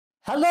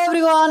Hello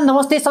everyone,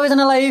 नमस्ते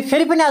सबैजनालाई।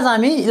 फेरि पनि आज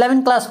हामी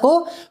 11 क्लासको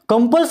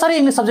कम्पल्सरी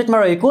इङ्ग्लिस सब्जेक्टमा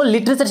रहेको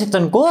लिटरेचर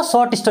सेक्सनको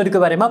सर्ट स्टोरीको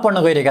बारेमा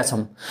पढ्न गइरहेका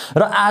छौँ।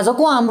 र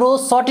आजको हाम्रो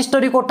सर्ट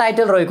स्टोरीको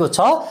टाइटल रहेको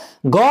छ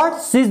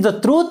God seize the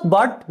truth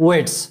but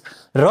weights.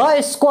 र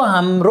यसको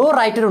हाम्रो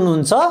राइटर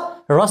हुनुहुन्छ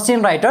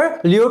रसियन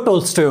राइटर लियो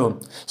टोल्स्टोय हो।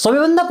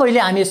 सबैभन्दा पहिले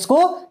हामी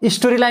यसको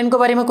स्टोरी लाइनको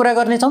बारेमा कुरा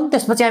गर्नेछौँ,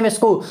 त्यसपछि हामी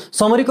यसको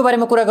समरीको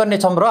बारेमा कुरा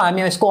गर्नेछौँ र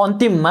हामी यसको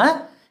अन्तिममा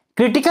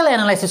क्रिटिकल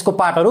एनालाइसिसको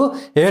पार्टहरु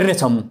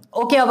हेर्नेछौँ।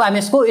 ओके, अब हामी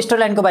यसको स्टोरी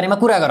लाइनको बारेमा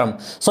कुरा गरौँ।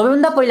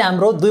 सबैभन्दा पहिले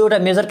हाम्रो दुईवटा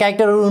मेजर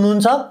क्यारेक्टरहरु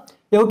हुनुहुन्छ।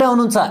 एउटा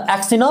हुनुहुन्छ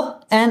एक्सिनोभ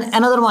एन्ड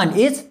अनदर वान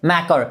इज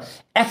म्याकर।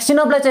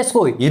 एक्सिनोभलाई चाहिँ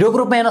यसको हिरोको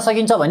रूपमा हेर्न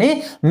सकिन्छ भने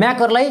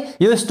म्याकरलाई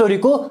यो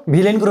स्टोरीको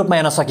भिलेनको रूपमा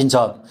हेर्न सकिन्छ।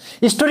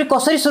 स्टोरी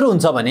कसरी सुरु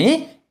हुन्छ भने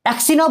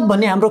एक्सिनोभ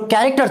भन्ने हाम्रो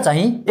क्यारेक्टर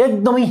चाहिँ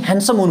एकदमै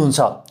ह्यान्डसम हुनुहुन्छ।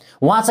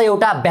 उहाँ चाहिँ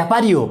एउटा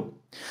व्यापारी हो।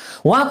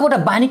 उहाँको एउटा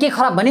बानी के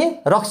खराब भने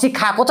रक्सी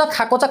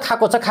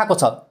खाएको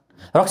छ।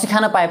 रक्सी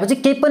खान पाएपछि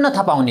केही पनि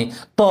नथा पाउने।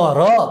 तर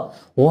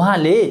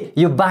उहाँले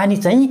यो बानी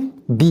चाहिँ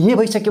बिहे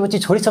भइसकेपछि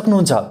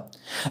छोडिसक्नुहुन्छ।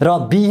 र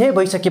बिहे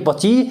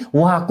भइसकेपछि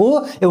उहाँको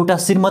एउटा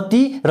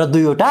श्रीमती र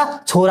दुईवटा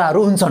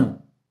छोराहरू हुन्छन्।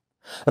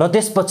 र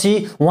त्यसपछि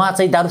उहाँ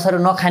चाहिँ दारूसारू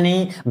नखाने,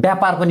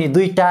 व्यापार पनि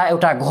दुईटा,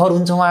 एउटा घर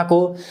हुन्छ उहाँको।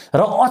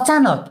 र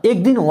अचानक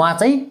एक दिन उहाँ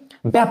चाहिँ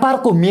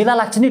व्यापारको मेला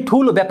लाग्छ नि,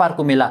 ठुलो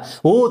व्यापारको मेला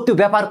हो। त्यो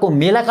व्यापारको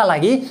मेलाका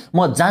लागि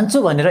म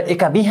जान्छु भनेर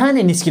एका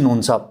बिहानै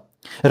निस्किनुहुन्छ।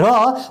 र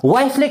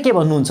वाइफले के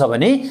भन्नुहुन्छ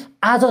भने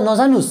आज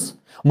नजानुस्,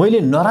 मैले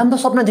नराम्रो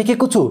सपना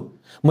देखेको छु।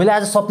 मैले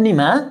आज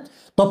सपनीमा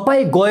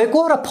तपाई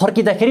गएको र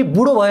फर्किँदाखेरि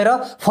बुढो भएर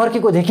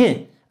फर्केको देखेँ।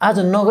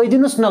 आज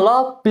नगइदिनुस् न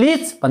ल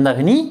प्लिज भन्दा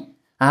पनि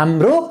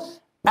हाम्रो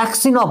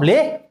एक्सिनोभले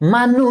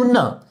मान्नुहुन्न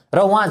र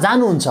उहाँ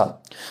जानुहुन्छ।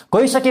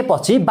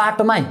 गइसकेपछि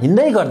बाटोमा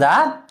हिँड्दै गर्दा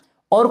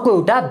अर्को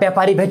एउटा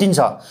व्यापारी भेटिन्छ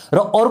र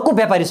अर्को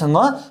व्यापारीसँग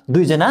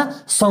दुईजना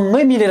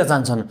सँगै मिलेर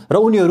जान्छन् र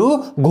उनीहरू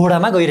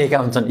घोडामा गइरहेका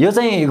हुन्छन्। यो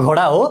चाहिँ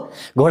घोडा हो,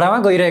 घोडामा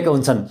गइरहेका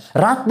हुन्छन्।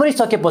 रात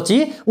परिसकेपछि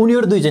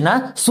उनीहरू दुईजना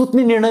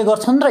सुत्ने निर्णय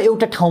गर्छन् र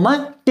एउटा ठाउँमा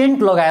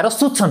टेन्ट लगाएर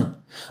सुत्छन्।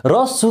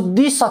 र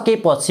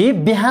सुत्दिसकेपछि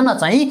बिहान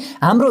चाहिँ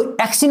हाम्रो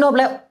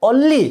एक्सिनोभलाई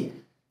अलि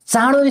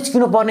चाँडो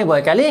निस्किनु पर्ने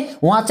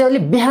भएकाले उहाँ चाहिँ अलि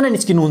बिहान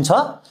निस्किनुहुन्छ।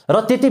 र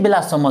त्यति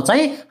बेलासम्म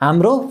चाहिँ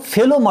हाम्रो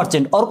फेलो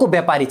मर्चेन्ट अर्को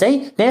व्यापारी चाहिँ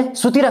त्यहाँ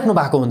सुतिराख्नु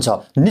भएको हुन्छ।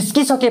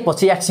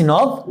 निस्किसकेपछि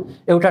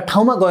एक्सिनोभ एउटा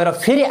ठाउँमा गएर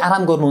फेरि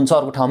आराम गर्नुहुन्छ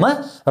अर्को ठाउँमा।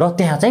 र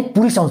त्यहाँ चाहिँ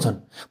पुलिस आउँछन्।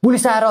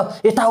 पुलिस आएर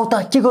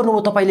यताउता के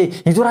गर्नुभयो तपाईँले,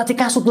 हिजो राति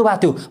कहाँ सुत्नु भएको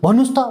थियो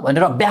भन्नुहोस् त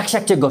भनेर ब्याग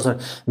स्याग चेक गर्छन्।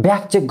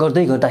 ब्याग चेक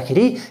गर्दै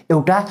गर्दाखेरि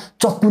एउटा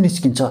चक्कु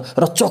निस्किन्छ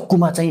र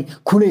चक्कुमा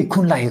चाहिँ खुनै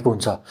खुन लागेको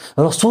हुन्छ।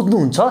 र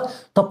सोध्नुहुन्छ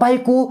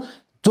तपाईँको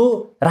जो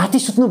राति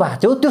सुत्नु भएको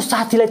थियो त्यो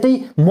साथीलाई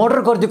चाहिँ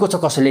मर्डर गरिदिएको छ,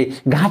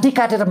 कसैले घाँटी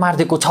काटेर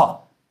मारिदिएको छ,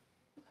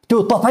 त्यो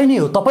तपाईँ नै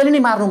हो, तपाईँले नै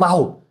मार्नु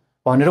भएको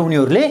भनेर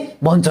उनीहरूले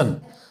भन्छन्।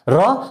 र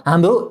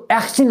हाम्रो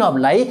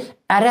एक्सिनोभलाई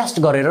एरेस्ट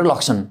गरेर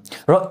लग्छन्।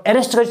 र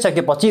एरेस्ट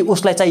गरिसकेपछि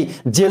उसलाई चाहिँ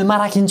जेलमा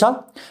राखिन्छ।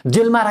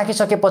 जेलमा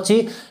राखिसकेपछि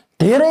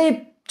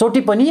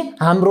धेरैचोटि पनि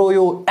हाम्रो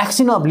यो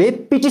एक्सिनोभले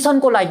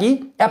पिटिसनको लागि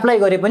एप्लाई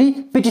गरे पनि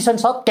पिटिसन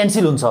सब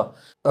क्यान्सल हुन्छ।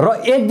 र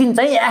एक दिन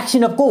चाहिँ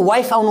एक्सिनोभको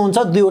वाइफ आउनुहुन्छ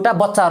दुईवटा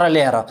बच्चाहरू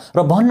लिएर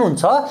र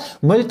भन्नुहुन्छ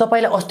मैले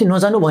तपाईँलाई अस्ति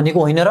नजानु भनेको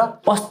होइन र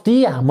अस्ति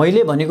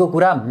मैले भनेको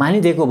कुरा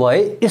मानिदिएको भए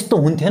यस्तो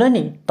हुन्थेन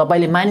नि,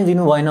 तपाईँले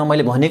मानिदिनु भएन,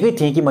 मैले भनेकै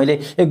थिएँ कि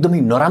मैले एकदमै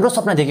नराम्रो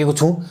सपना देखेको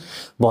छु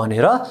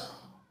भनेर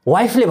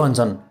वाइफले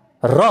भन्छन्।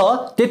 र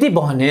त्यति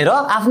भनेर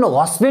आफ्नो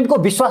हस्बेन्डको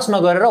विश्वास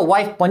नगरेर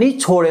वाइफ पनि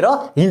छोडेर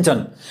हिँड्छन्।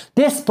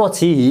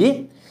 त्यसपछि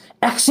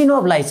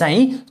एक्सिनोभलाई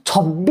चाहिँ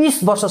 26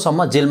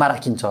 वर्षसम्म जेलमा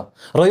राखिन्छ।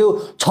 र यो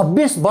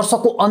 26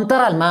 वर्षको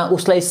अन्तरालमा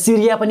उसलाई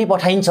सिरिया पनि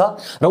पठाइन्छ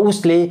र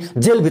उसले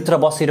जेलभित्र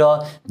बसेर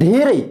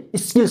धेरै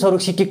स्किल्सहरू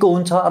सिकेको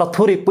हुन्छ र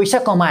थोरै पैसा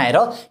कमाएर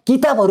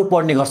किताबहरू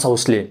पढ्ने गर्छ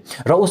उसले।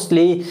 र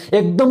उसले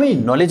एकदमै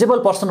नलेजेबल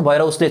पर्सन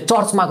भएर उसले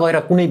चर्चमा गएर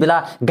कुनै बेला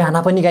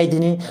गाना पनि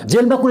गाइदिने,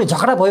 जेलमा कुनै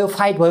झगडा भयो,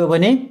 फाइट भयो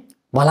भने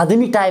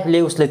भलादिमी टाइपले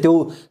उसले त्यो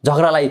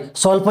झगडालाई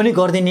सल्भ पनि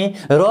गरिदिने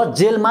र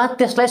जेलमा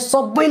त्यसलाई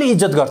सबैले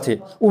इज्जत गर्थे।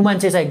 ऊ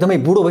मान्छे चाहिँ एकदमै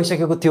बुढो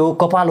भइसकेको थियो,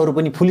 कपालहरू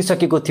पनि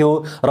फुलिसकेको थियो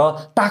र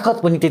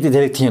ताकत पनि त्यति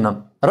धेरै थिएन।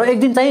 र एक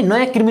दिन चाहिँ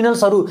नयाँ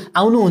क्रिमिनल्सहरू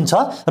आउनुहुन्छ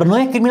र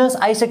नयाँ क्रिमिनल्स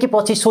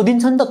आइसकेपछि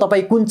सोधिन्छ नि त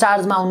तपाईँ कुन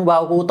चार्जमा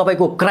आउनुभएको,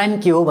 तपाईँको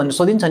क्राइम के हो भनेर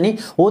सोधिन्छ नि।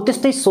 हो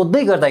त्यस्तै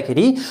सोध्दै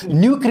गर्दाखेरि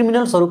न्यू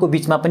क्रिमिनल्सहरूको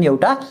बिचमा पनि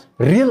एउटा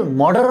रियल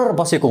मर्डरर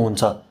बसेको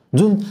हुन्छ।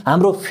 जुन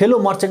हाम्रो फेलो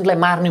मर्चेन्टलाई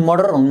मार्ने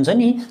मर्डरर हुन्छ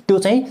नि त्यो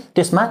चाहिँ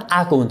त्यसमा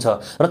आएको हुन्छ।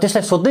 र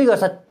त्यसलाई सोध्दै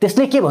गर्छ,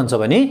 त्यसले के भन्छ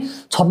भने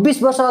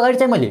 26 वर्ष अगाडि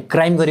चाहिँ मैले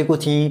क्राइम गरेको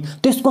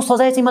थिएँ, त्यसको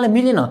सजाय चाहिँ मलाई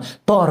मिलेन,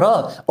 तर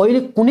अहिले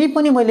कुनै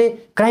पनि मैले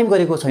क्राइम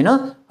गरेको छैन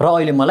र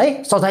अहिले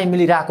मलाई सजाय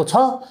मिलिरहेको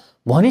छ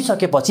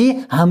भनिसकेपछि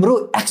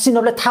हाम्रो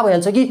एक्सिनोभलाई थाहा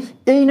भइहाल्छ कि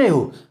यही नै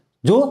हो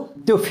जो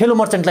त्यो फेलो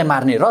मर्चेन्टलाई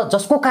मार्ने र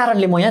जसको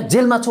कारणले म यहाँ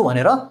जेलमा छु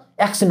भनेर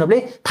एक्सिनोभले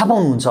थाहा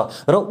पाउनुहुन्छ।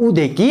 र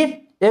ऊदेखि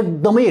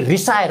एकदमै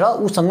रिसाएर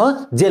उसँग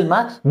जेलमा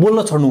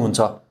बोल्न छोड्नुहुन्छ।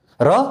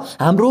 र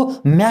हाम्रो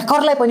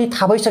म्याकरलाई पनि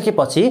थाहा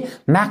भइसकेपछि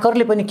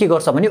म्याकरले पनि के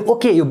गर्छ भने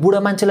ओके यो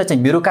बुढो मान्छेलाई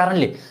चाहिँ मेरो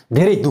कारणले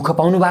धेरै दुःख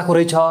पाउनु भएको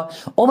रहेछ,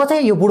 अब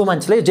चाहिँ यो बुढो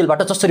मान्छेलाई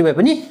जेलबाट जसरी भए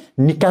पनि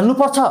निकाल्नु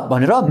पर्छ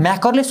भनेर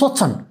म्याकरले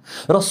सोच्छन्।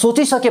 र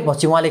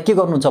सोचिसकेपछि उहाँले के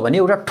गर्नुहुन्छ भने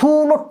एउटा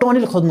ठुलो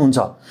टनेल खोज्नुहुन्छ,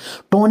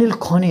 टनेल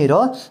खनेर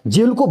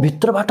जेलको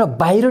भित्रबाट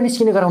बाहिर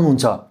निस्किने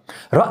गराउनुहुन्छ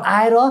र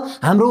आएर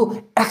हाम्रो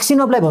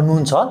एक्सिनोभलाई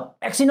भन्नुहुन्छ,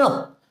 एक्सिनोभ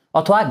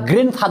अथवा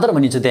ग्रान्डफादर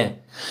भनिन्छ त्यहाँ,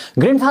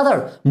 ग्रान्डफादर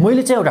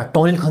मैले चाहिँ एउटा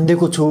टनेल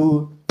खनिदिएको छु,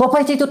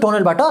 तपाईँ चाहिँ त्यो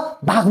टनेलबाट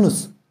भाग्नुहोस्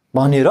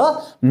भनेर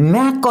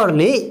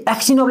म्याकरले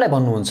एक्सिनोभलाई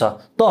भन्नुहुन्छ।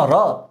 तर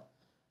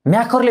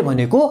म्याकरले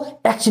भनेको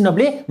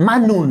एक्सिनोभले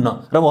मान्नुहुन्न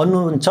र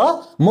भन्नुहुन्छ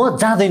म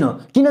जाँदैन,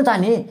 किन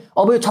जाने,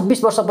 अब यो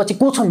 26 वर्षपछि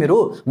को छ, मेरो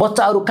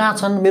बच्चाहरू कहाँ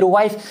छन्, मेरो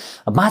वाइफ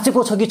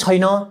बाँचेको छ कि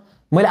छैन,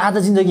 मैले आधा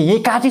जिन्दगी यही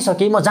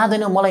काटिसकेँ, म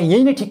जाँदैन, मलाई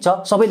यही नै ठिक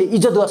छ, सबैले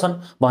इज्जत गर्छन्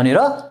भनेर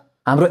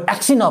हाम्रो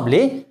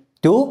एक्सिनोभले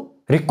त्यो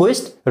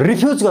रिक्वेस्ट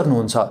रिफ्युज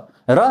गर्नुहुन्छ।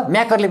 र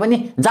म्याकरले पनि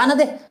जान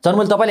दे, झन्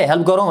मैले तपाईँले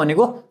हेल्प गरौँ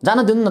भनेको,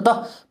 जान दिनु न त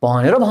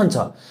भनेर भन्छ।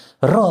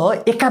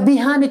 र एका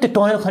बिहानै त्यो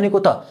टनल खनेको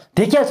त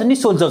देखिहाल्छन् नि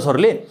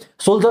सोल्जर्सहरूले,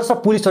 सोल्जर्स र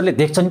पुलिसहरूले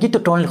देख्छन् कि त्यो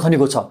टनल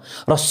खनेको छ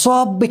र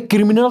सबै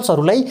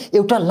क्रिमिनल्सहरूलाई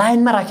एउटा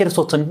लाइनमा राखेर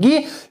सोध्छन् कि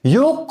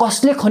यो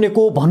कसले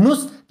खनेको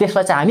भन्नुहोस्,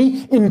 त्यसलाई चाहिँ हामी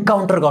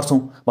इन्काउन्टर गर्छौँ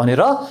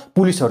भनेर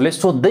पुलिसहरूले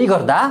सोध्दै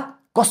गर्दा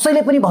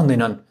कसैले पनि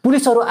भन्दैनन्।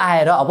 पुलिसहरू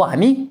आएर अब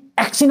हामी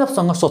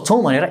एक्सिनोभसँग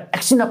सोध्छौँ भनेर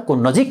एक्सिनोभको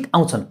नजिक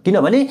आउँछन्,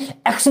 किनभने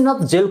एक्सिनोभ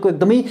जेलको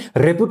एकदमै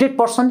रेपुटेड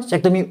पर्सन,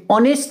 एकदमै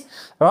अनेस्ट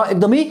र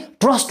एकदमै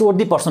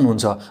ट्रस्टवर्दी पर्सन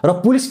हुन्छ। र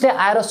पुलिसले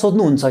आएर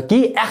सोध्नुहुन्छ कि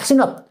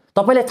एक्सिनोभ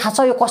तपाईँलाई थाहा छ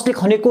यो कसले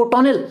खनेको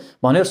टनेल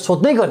भनेर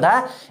सोध्दै गर्दा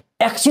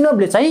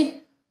एक्सिनोभले चाहिँ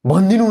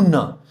भनिदिनुहुन्न।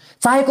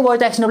 चाहेको भए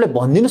त एक्सिनोभले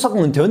भनिदिनु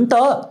सक्नुहुन्थ्यो नि त,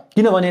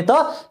 किनभने त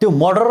त्यो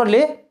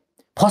मर्डररले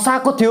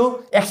फसाएको थियो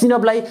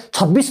एक्सिनोभलाई,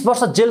 26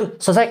 वर्ष जेल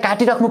सजाय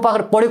काटिराख्नु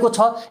परेको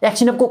छ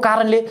एक्सिनोभको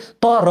कारणले।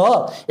 तर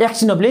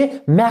एक्सिनोभले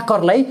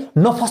म्याकरलाई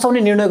नफसाउने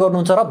निर्णय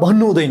गर्नुहुन्छ र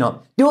भन्नु हुँदैन।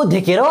 त्यो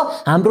देखेर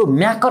हाम्रो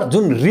म्याकर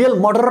जुन रियल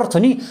मर्डरर छ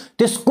नि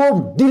त्यसको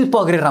दिल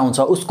पग्रेर आउँछ,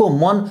 उसको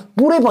मन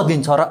पुरै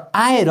बदलिन्छ र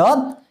आएर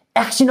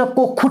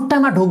एक्सिनोभको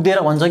खुट्टामा ढोक्दिएर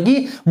भन्छ कि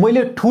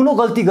मैले ठुलो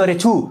गल्ती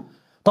गरेछु,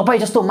 तपाईँ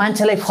जस्तो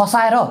मान्छेलाई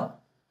फसाएर,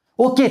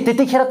 ओके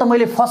त्यतिखेर त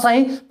मैले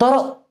फसाएँ,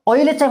 तर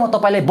अहिले चाहिँ म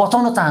तपाईँलाई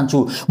बचाउन चाहन्छु,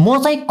 म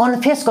चाहिँ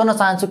कन्फेस गर्न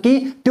चाहन्छु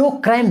कि त्यो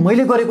क्राइम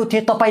मैले गरेको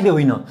थिएँ, तपाईँले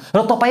होइन, र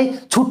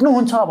तपाईँ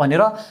छुट्नुहुन्छ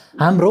भनेर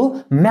हाम्रो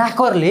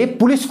म्याकरले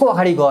पुलिसको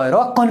अगाडि गएर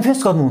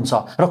कन्फेस गर्नुहुन्छ।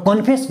 र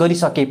कन्फेस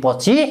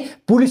गरिसकेपछि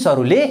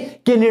पुलिसहरूले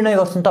के निर्णय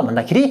गर्छन् त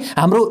भन्दाखेरि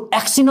हाम्रो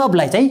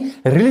एक्सिनोभलाई चाहिँ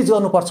रिलिज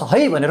गर्नुपर्छ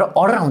है भनेर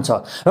अर्डर आउँछ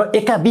र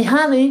एका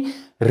बिहानै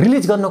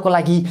रिलिज गर्नको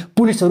लागि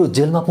पुलिसहरू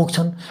जेलमा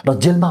पुग्छन् र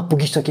जेलमा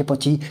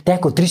पुगिसकेपछि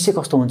त्यहाँको दृश्य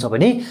कस्तो हुन्छ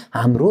भने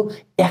हाम्रो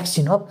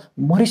एक्सिनोभ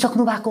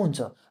मरिसक्नु भएको हुन्छ।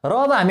 र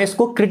अब हामी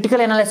यसको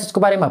क्रिटिकल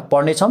एनालाइसिसको बारेमा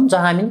पढ्नेछौँ,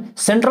 जहाँ हामी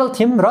सेन्ट्रल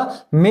थिम र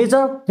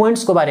मेजर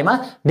पोइन्ट्सको बारेमा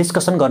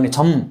डिस्कसन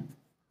गर्नेछौँ।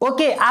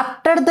 Okay,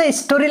 after the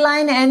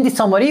storyline and the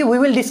summary, we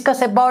will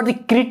discuss about the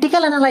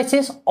critical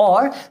analysis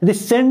or the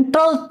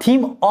central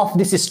theme of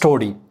this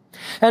story.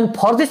 And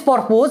for this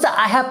purpose,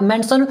 I have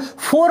mentioned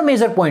 4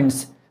 major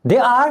points. They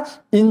are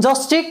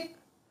injustice,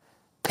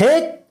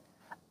 faith,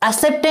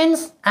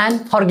 acceptance,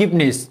 and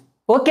forgiveness.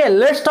 Okay,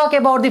 let's talk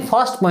about the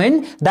first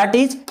point, that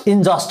is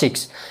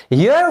injustice.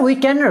 Here we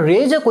can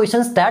raise a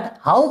question that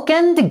how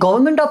can the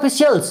government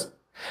officials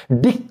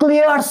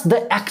declares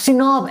the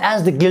Aksionov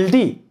as the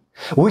guilty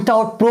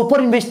without proper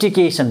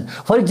investigation?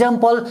 For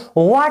example,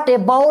 what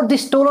about the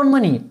stolen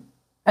money?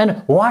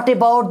 And what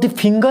about the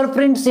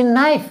fingerprints in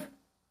knife?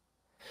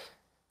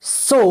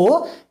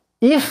 So,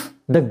 if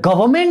the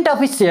government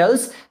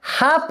officials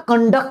have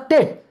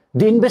conducted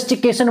the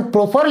investigation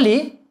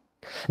properly,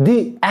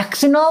 the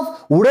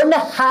Aksionov wouldn't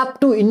have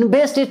to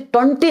invest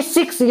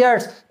 26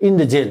 years in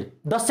the jail.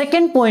 The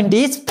second point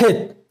is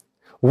faith.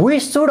 We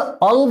should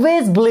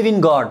always believe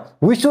in God.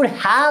 We should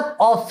have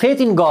a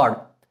faith in God.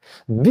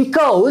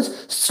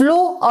 Because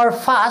slow or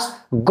fast,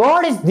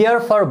 God is there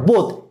for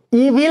both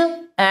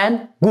evil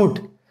and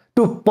good,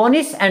 to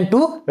punish and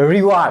to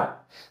reward.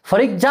 For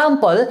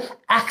example,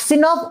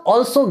 Aksionov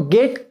also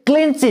get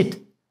clean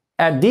sheet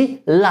at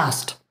the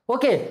last.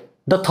 Okay.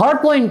 The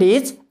third point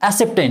is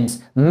acceptance.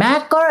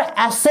 Macker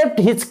accept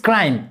his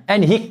crime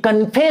and he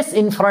confessed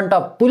in front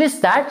of police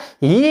that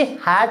he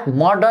had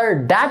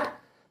murdered that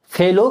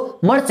fellow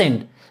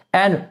merchant.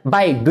 And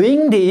by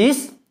doing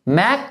this,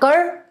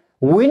 Macker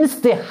wins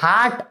the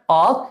heart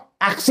of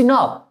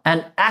Aksionov,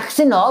 and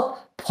Aksionov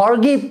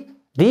forgive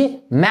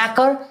the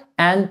Macker,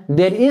 and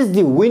there is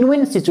the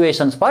win-win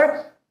situations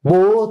for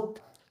both.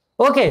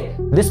 Okay,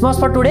 this much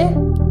for today.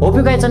 Hope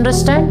you guys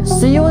understand.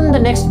 See you in the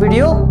next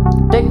video.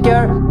 Take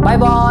care. Bye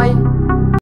bye.